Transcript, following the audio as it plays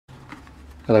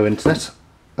Hello Internet.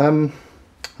 I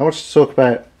wanted to talk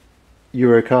about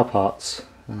Euro car parts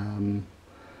and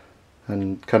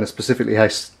kind of specifically how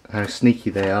sneaky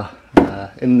they are.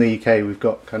 In the UK we've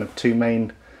got kind of two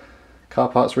main car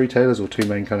parts retailers, or two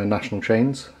main kind of national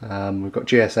chains. We've got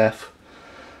GSF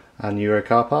and Euro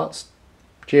car parts.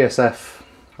 GSF,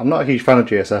 I'm not a huge fan of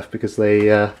GSF because they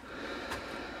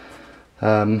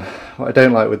what I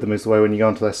don't like with them is the way when you go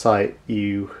onto their site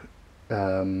it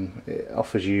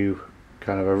offers you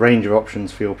kind of a range of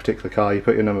options for your particular car. You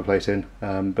put your number plate in,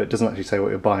 but it doesn't actually say what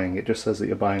you're buying. It just says that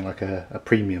you're buying like a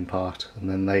premium part, and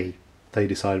then they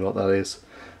decide what that is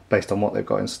based on what they've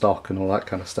got in stock and all that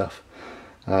kind of stuff.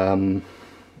 I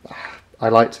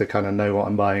like to kind of know what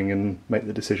I'm buying and make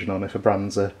the decision on if a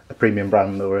brand's a premium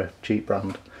brand or a cheap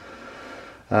brand.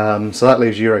 So that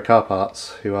leaves Euro car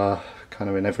parts, who are kind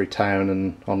of in every town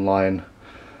and online,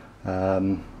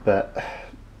 but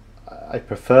I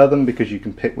prefer them because you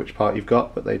can pick which part you've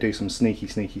got, but they do some sneaky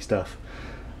stuff.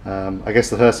 I guess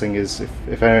the first thing is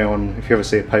if you ever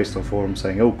see a post on forum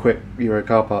saying, "Oh, quick, Euro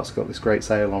car parts got this great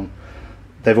sale on,"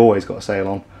 they've always got a sale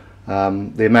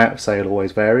on. The amount of sale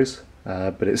always varies,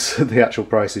 but it's the actual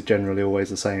price is generally always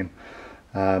the same.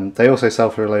 They also sell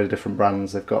for a load of different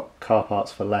brands. They've got car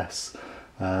parts for less,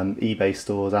 eBay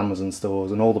stores, Amazon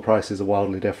stores, and all the prices are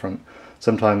wildly different.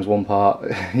 Sometimes one part,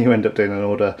 you end up doing an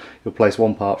order, you'll place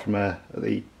one part from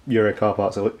the Euro car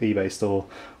parts or eBay store,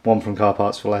 one from car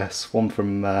parts for less, one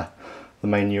from the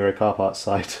main Euro car parts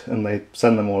site, and they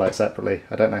send them all out separately.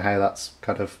 I don't know how that's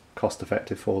kind of cost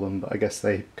effective for them, but I guess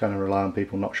they kind of rely on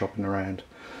people not shopping around.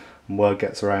 And word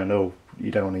gets around, oh,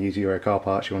 you don't want to use Euro car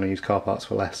parts, you want to use car parts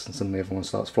for less, and suddenly everyone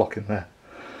starts flocking there.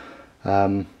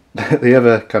 The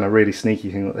other kind of really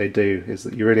sneaky thing that they do is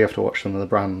that you really have to watch some of the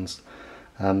brands.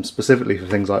 Specifically for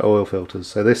things like oil filters.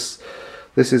 So this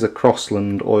is a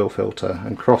Crosland oil filter,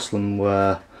 and Crosland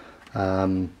were, I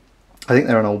think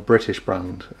they're an old British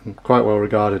brand and quite well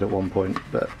regarded at one point,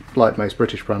 but like most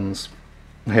British brands,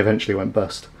 they eventually went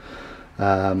bust.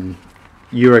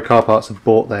 Euro car parts have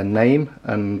bought their name,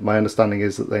 and my understanding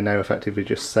is that they now effectively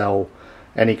just sell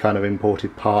any kind of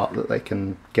imported part that they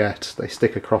can get. They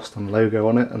stick a Crosland logo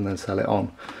on it and then sell it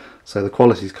on. So the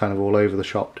quality is kind of all over the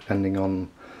shop depending on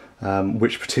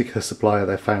which particular supplier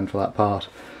they've found for that part.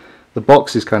 The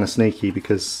box is kind of sneaky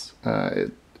because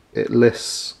it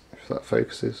lists, if that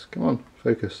focuses, come on,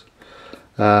 focus.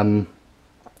 It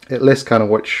lists kind of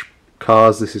which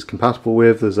cars this is compatible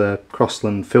with. There's a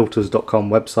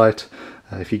crosslandfilters.com website.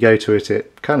 If you go to it,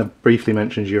 it kind of briefly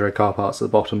mentions Euro car parts at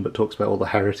the bottom, but talks about all the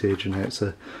heritage and how it's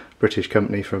a British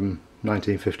company from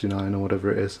 1959 or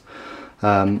whatever it is.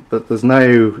 But there's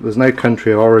no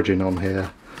country of origin on here.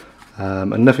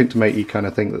 And nothing to make you kind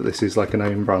of think that this is like an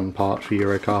own brand part for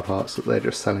Euro car parts, that they're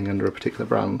just selling under a particular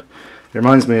brand. It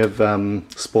reminds me of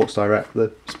Sports Direct,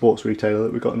 the sports retailer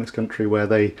that we've got in this country, where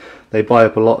they buy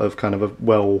up a lot of kind of a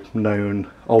well-known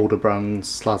older brands,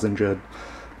 Slazenger,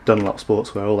 Dunlop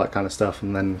Sportswear, all that kind of stuff,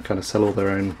 and then kind of sell all their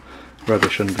own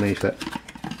rubbish underneath it.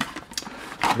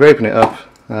 If we open it up,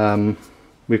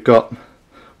 we've got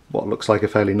what looks like a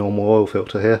fairly normal oil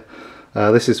filter here.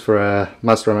 This is for a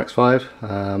Mazda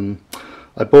MX-5.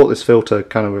 I bought this filter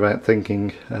kind of without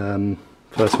thinking,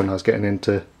 first when I was getting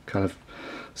into kind of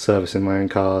servicing my own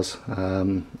cars,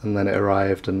 and then it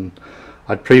arrived, and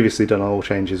I'd previously done oil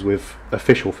changes with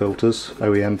official filters,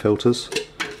 OEM filters.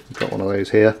 I've got one of those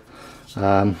here,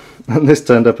 and this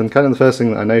turned up, and kind of the first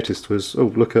thing that I noticed was, oh,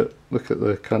 look at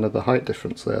the kind of the height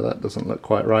difference there. That doesn't look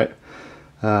quite right.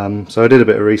 So I did a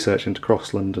bit of research into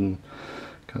Crosland, and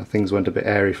kind of things went a bit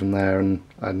airy from there, and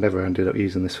I never ended up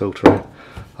using this filter.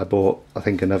 I bought, I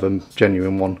think, another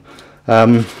genuine one.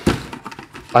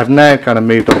 I've now kind of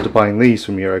moved on to buying these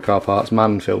from Euro car parts,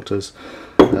 Mann filters.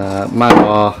 Mann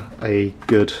are a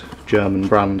good German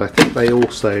brand. I think they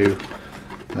also,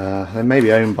 they may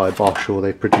be owned by Bosch, or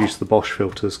they produce the Bosch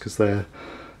filters, because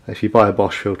if you buy a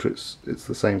Bosch filter, it's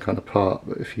the same kind of part.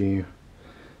 But if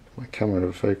my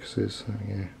camera focuses, there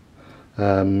we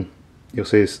go. You'll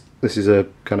see this is a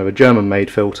kind of a German-made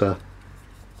filter,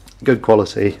 good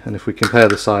quality, and if we compare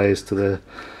the size to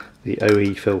the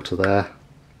OE filter there,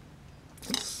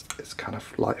 it's kind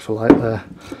of light for light there.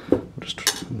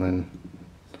 And then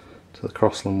to the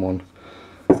Crosland one,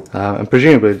 and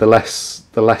presumably the less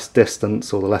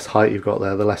distance or the less height you've got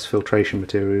there, the less filtration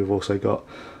material you've also got.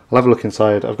 I'll have a look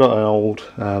inside. I've got an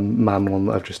old Mann one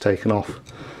that I've just taken off.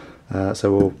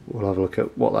 So we'll have a look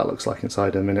at what that looks like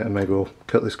inside in a minute, and maybe we'll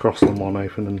cut this Crosland one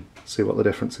open and see what the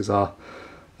differences are.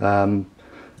 But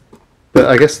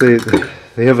I guess the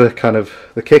other kind of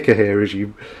the kicker here is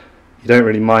you don't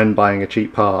really mind buying a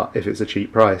cheap part if it's a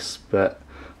cheap price, but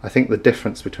I think the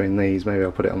difference between these, maybe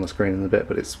I'll put it on the screen in a bit,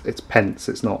 but it's pence,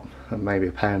 it's not, maybe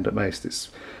a pound at most. It's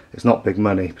not big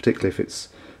money, particularly if it's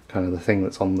kind of the thing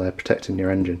that's on there protecting your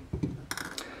engine.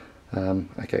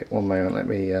 Okay, one moment, let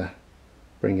me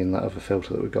bring in that other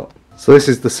filter that we've got. So this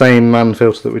is the same Mann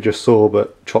filter that we just saw,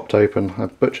 but chopped open.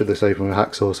 I've butchered this open with a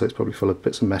hacksaw, so it's probably full of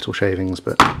bits of metal shavings,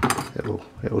 but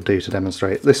it'll do to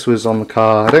demonstrate. This was on the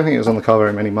car, I don't think it was on the car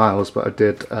very many miles, but I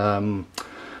did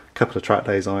couple of track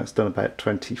days on it. It's done about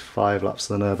 25 laps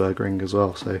of the Nürburgring as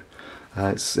well, so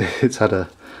it's had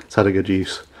a good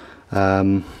use.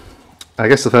 I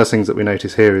guess the first things that we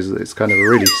notice here is that it's kind of a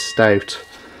really stout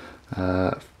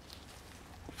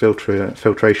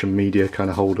filtration media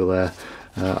kind of holder there.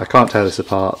 I can't tear this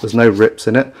apart. There's no rips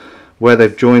in it. Where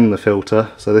they've joined the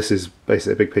filter, so this is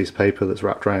basically a big piece of paper that's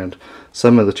wrapped around.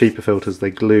 Some of the cheaper filters they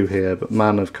glue here, but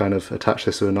Mann have kind of attached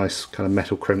this to a nice kind of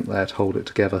metal crimp there to hold it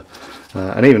together.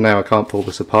 And even now I can't pull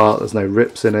this apart, there's no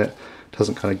rips in it, it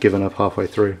hasn't kind of given up halfway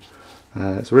through.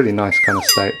 It's a really nice kind of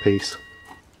stout piece.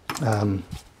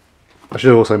 I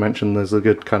should also mention there's a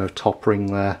good kind of top ring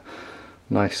there,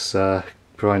 nice,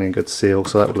 providing a good seal,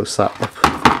 so that would have sat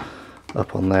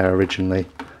up on there originally.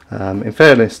 In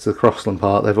fairness to the Crosland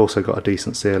part, they've also got a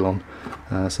decent seal on,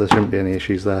 so there shouldn't be any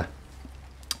issues there.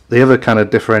 The other kind of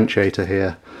differentiator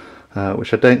here,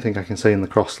 which I don't think I can see in the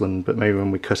Crosland, but maybe when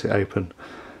we cut it open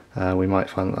we might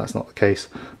find that that's not the case.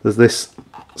 There's this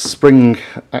spring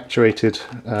actuated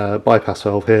bypass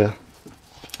valve here,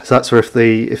 so that's for if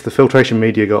the filtration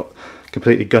media got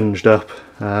completely gunged up,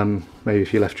 maybe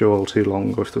if you left your oil too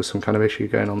long or if there was some kind of issue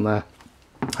going on there.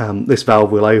 This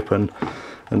valve will open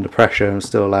under pressure and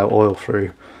still allow oil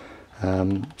through,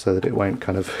 so that it won't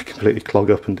kind of completely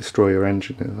clog up and destroy your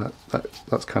engine.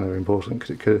 That's kind of important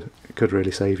because it could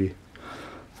really save you.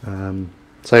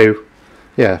 So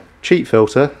yeah, cheap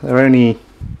filter. They're only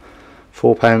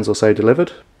 £4 or so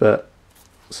delivered, but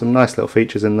some nice little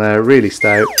features in there. Really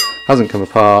stout, hasn't come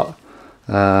apart.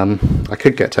 I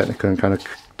could get technical and kind of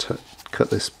cut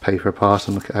this paper apart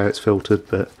and look at how it's filtered,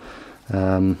 but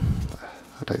I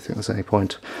don't think there's any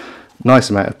point.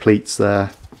 Nice amount of pleats there,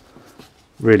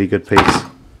 really good piece.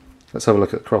 Let's have a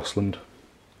look at Crosland.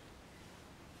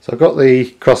 So I've got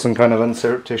the Crosland kind of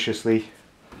unsurreptitiously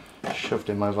shoved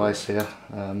in my vise here.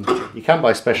 You can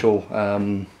buy special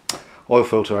oil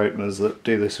filter openers that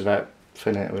do this without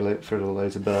filling it with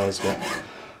loads of burrs, but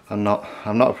I'm not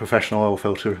a professional oil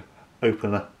filter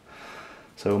opener,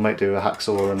 so we'll make do a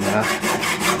hacksaw and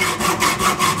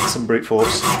some brute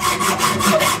force.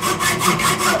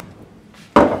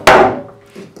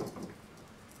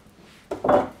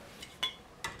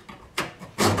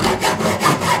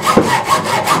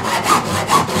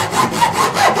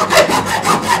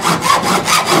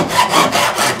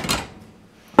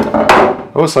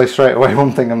 Also, straight away,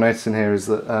 one thing I'm noticing here is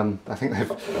that I think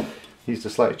they've used a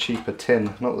slightly cheaper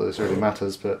tin. Not that this really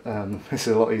matters, but this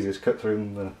is a lot easier to cut through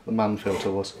than the Mann filter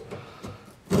was.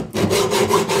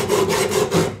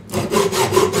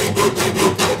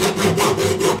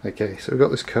 Okay, so we've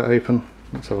got this cut open.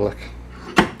 Let's have a look.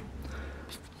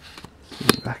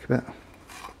 Zoom back a bit.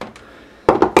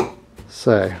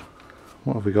 So,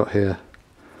 what have we got here?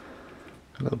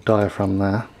 A little diaphragm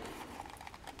there.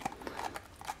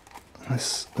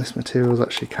 This material is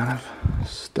actually kind of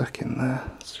stuck in there.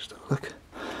 Let's just have a look.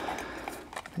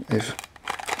 I think they've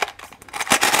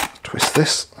twist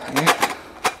this.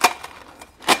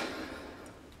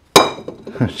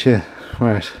 Yeah.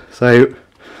 Right. So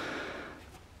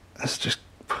let's just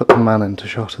put the Mann into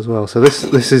shot as well. So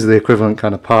this is the equivalent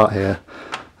kind of part here.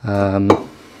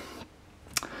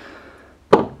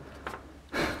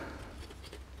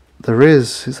 There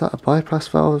is that a bypass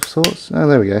valve of sorts? Oh,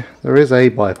 there we go. There is a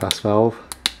bypass valve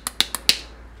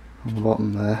on the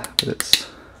bottom there, but it's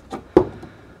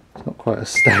not quite as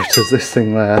stout as this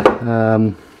thing there.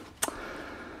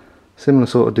 Similar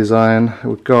sort of design.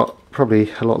 We've got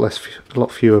probably a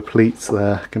lot fewer pleats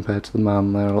there compared to the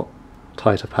Mann. They're a lot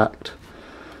tighter packed.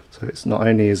 So it's not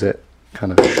only is it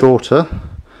kind of shorter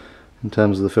in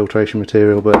terms of the filtration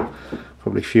material, but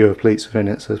probably fewer pleats within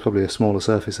it, so there's probably a smaller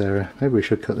surface area. Maybe we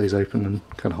should cut these open and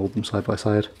kind of hold them side by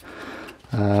side.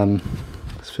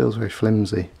 This feels very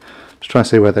flimsy. Just trying to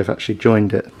see where they've actually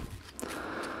joined it.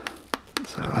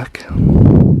 So like,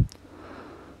 I'm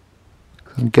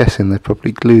guessing they've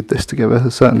probably glued this together.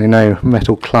 There's certainly no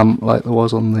metal clamp like there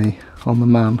was on the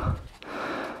Mann.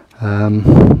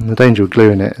 The danger of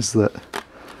gluing it is that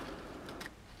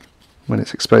when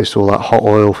it's exposed to all that hot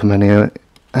oil for many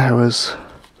hours,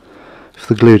 if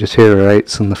the glue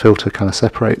deteriorates and the filter kind of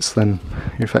separates, then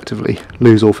you effectively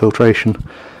lose all filtration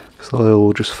because the oil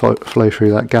will just flow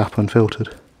through that gap unfiltered.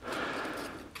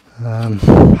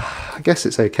 I guess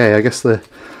it's okay. I guess the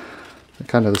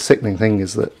kind of the sickening thing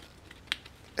is that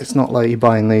it's not like you're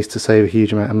buying these to save a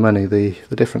huge amount of money. The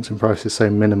difference in price is so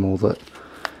minimal that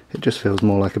it just feels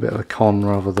more like a bit of a con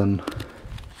rather than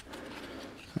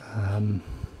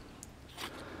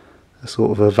a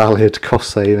sort of a valid cost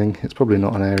saving. It's probably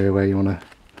not an area where you want to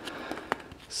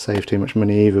save too much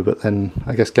money either, but then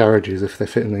I guess garages, if they're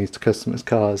fitting these to customers'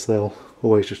 cars, they'll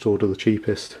always just order the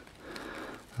cheapest.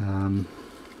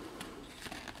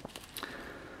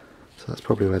 So that's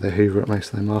probably where they hoover up most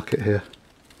of their market here.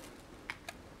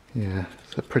 Yeah,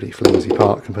 it's a pretty flimsy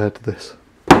part compared to this.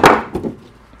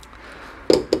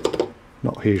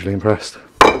 Not hugely impressed.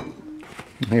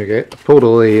 Here we go. I pulled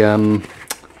all the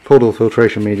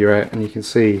filtration media out, and you can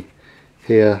see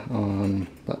here on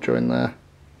that joint there.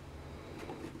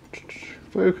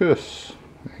 Focus.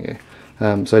 There you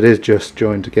go. So it is just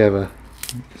joined together.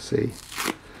 You can see.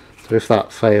 So if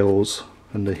that fails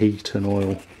under heat and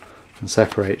oil and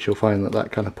separates, you'll find that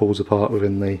that kind of pulls apart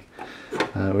within the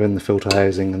filter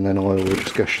housing, and then oil will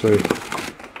just gush through.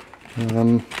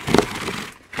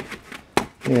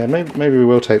 Yeah, maybe we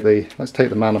will let's take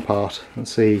the Mann apart and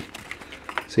see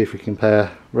if we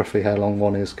compare roughly how long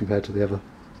one is compared to the other.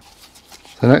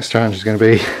 So the next challenge is going to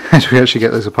be how do we actually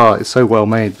get this apart. It's so well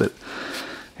made that,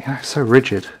 you know, it's so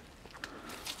rigid.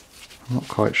 I'm not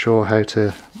quite sure how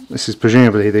to. This is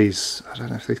presumably these. I don't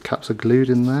know if these caps are glued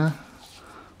in there,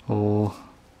 or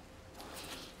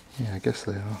yeah, I guess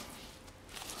they are.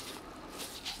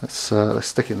 Let's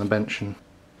stick it in the bench, and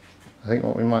I think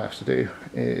what we might have to do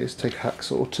is take a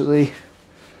hacksaw to the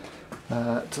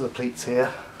pleats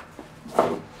here.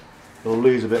 We'll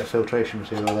lose a bit of filtration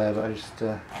material there, but I just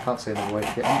can't see another way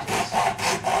to get into this.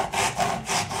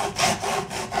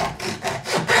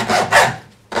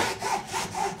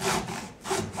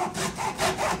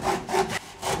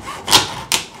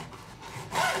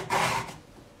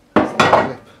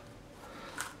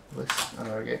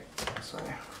 There we go. So,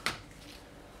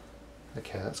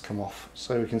 okay, that's come off.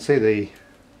 So we can see the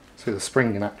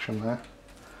spring in action there,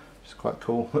 which is quite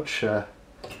cool. Much stouter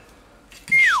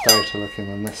looking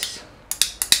than this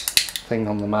thing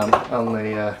on the Mann, on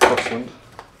the Crosland.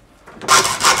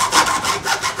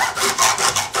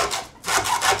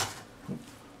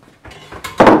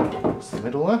 That's the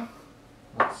middle there.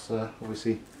 That's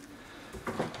obviously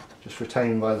just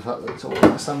retained by the fact that it's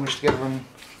all sandwiched together and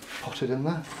potted in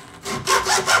there.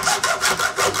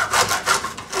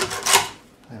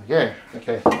 There we go.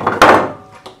 Okay.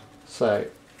 So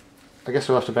I guess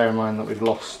we'll have to bear in mind that we've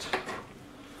lost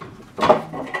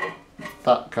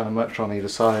that kind of much on either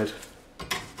side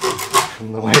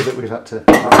from the way that we've had to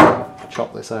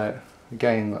chop this out.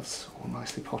 Again, that's all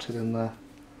nicely potted in there.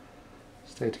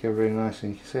 Stayed together really nicely.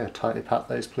 You can see how tightly packed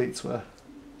those pleats were.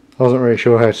 I wasn't really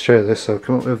sure how to show this, so I've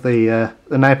come up with the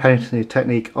now patented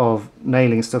technique of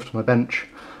nailing stuff to my bench.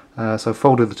 So I've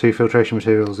folded the two filtration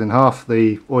materials in half.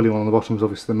 The oily one on the bottom is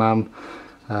obviously the Mann,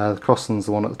 the Crosland's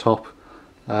the one at the top.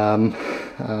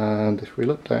 And if we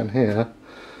look down here,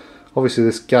 obviously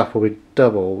this gap will be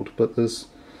doubled, but there's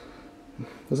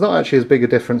not actually as big a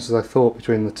difference as I thought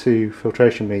between the two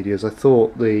filtration medias. I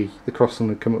thought the Crosland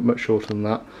would come up much shorter than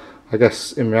that. I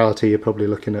guess in reality you're probably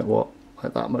looking at what,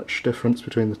 like that much difference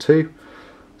between the two.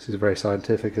 This is very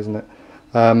scientific, isn't it?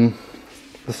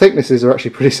 The thicknesses are actually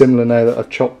pretty similar now that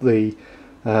I've chopped the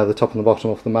top and the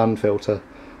bottom off the Mann filter.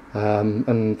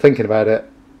 And thinking about it,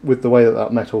 with the way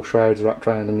that metal shroud's wrapped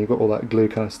around and you've got all that glue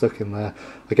kind of stuck in there,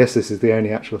 I guess this is the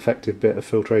only actual effective bit of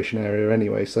filtration area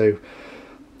anyway, so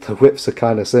the widths are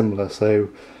kind of similar. So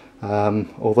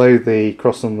although the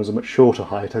Crosland was a much shorter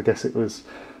height, I guess it was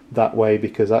that way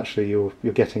because actually you're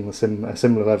getting a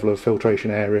similar level of filtration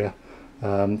area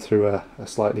through a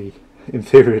slightly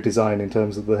inferior design in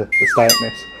terms of the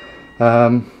stoutness.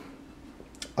 I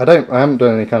haven't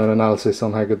done any kind of analysis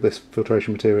on how good this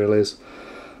filtration material is.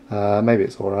 Maybe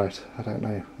it's alright, I don't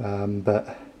know,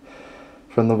 but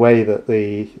from the way that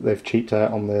they've cheaped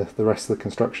out on the rest of the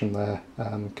construction there,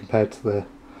 compared to the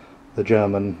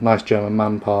nice German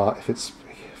Mann part, if it's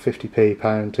 50p,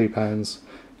 pound, £2,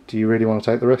 do you really want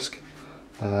to take the risk?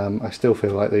 I still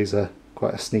feel like these are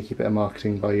quite a sneaky bit of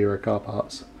marketing by Euro Car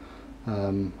Parts,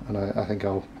 and I think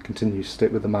I'll continue to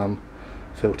stick with the Mann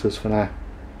filters for now.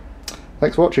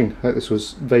 Thanks for watching, I hope this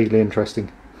was vaguely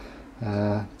interesting.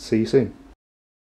 See you soon.